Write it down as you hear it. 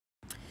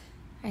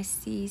I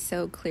see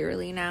so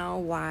clearly now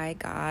why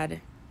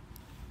God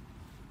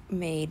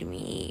made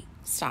me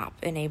stop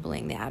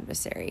enabling the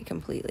adversary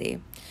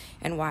completely,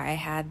 and why I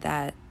had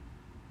that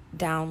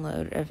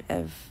download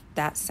of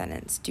that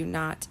sentence, do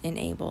not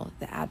enable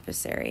the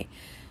adversary,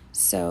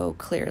 so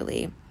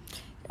clearly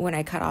when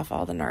I cut off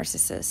all the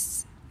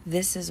narcissists.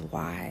 This is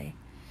why.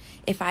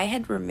 If I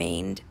had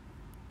remained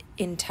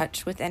in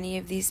touch with any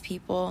of these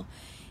people,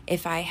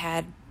 if I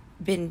had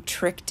been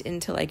tricked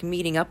into like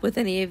meeting up with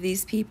any of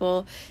these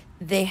people,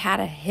 they had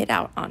a hit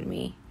out on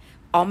me,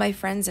 all my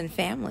friends and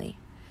family.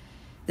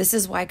 This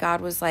is why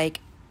God was like,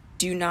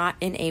 do not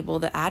enable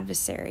the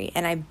adversary.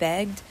 And I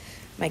begged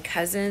my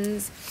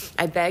cousins,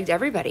 I begged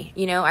everybody.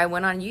 I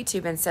went on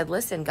YouTube and said,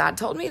 listen, God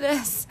told me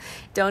this.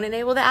 Don't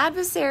enable the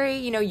adversary.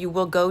 You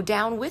will go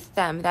down with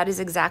them. That is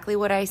exactly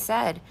what I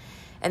said.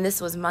 And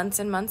this was months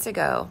and months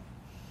ago,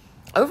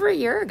 over a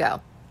year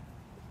ago.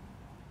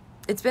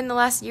 It's been the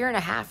last year and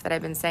a half that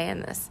I've been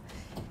saying this.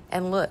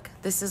 And look,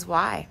 this is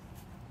why.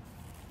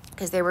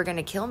 Because they were going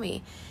to kill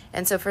me.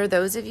 And so for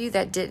those of you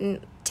that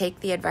didn't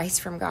take the advice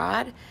from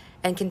God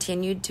and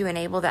continued to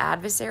enable the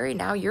adversary,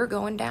 now you're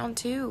going down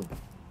too.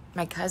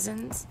 My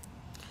cousins,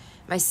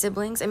 my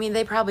siblings,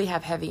 they probably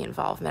have heavy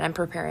involvement. I'm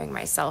preparing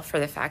myself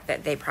for the fact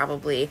that they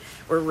probably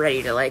were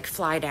ready to like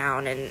fly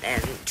down and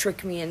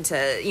trick me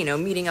into,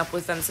 meeting up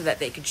with them so that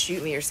they could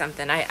shoot me or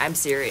something. I'm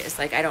serious.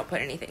 Like, I don't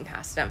put anything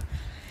past them.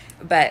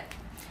 But,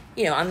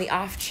 on the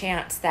off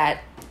chance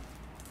that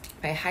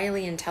my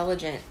highly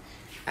intelligent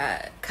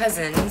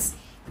cousins,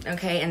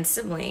 and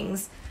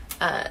siblings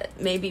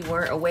maybe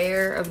weren't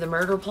aware of the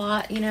murder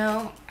plot,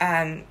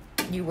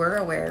 you were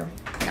aware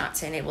not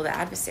to enable the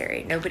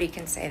adversary. Nobody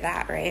can say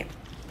that, right?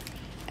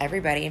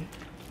 Everybody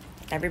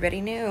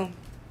knew.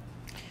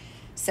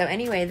 So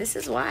anyway, this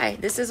is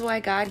why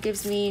God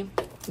gives me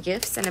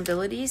gifts and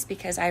abilities,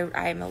 because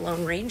I'm a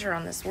lone ranger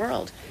on this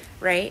world,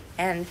 right?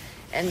 And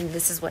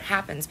this is what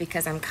happens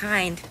because I'm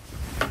kind.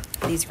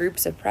 These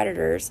groups of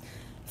predators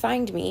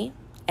find me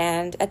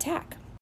and attack.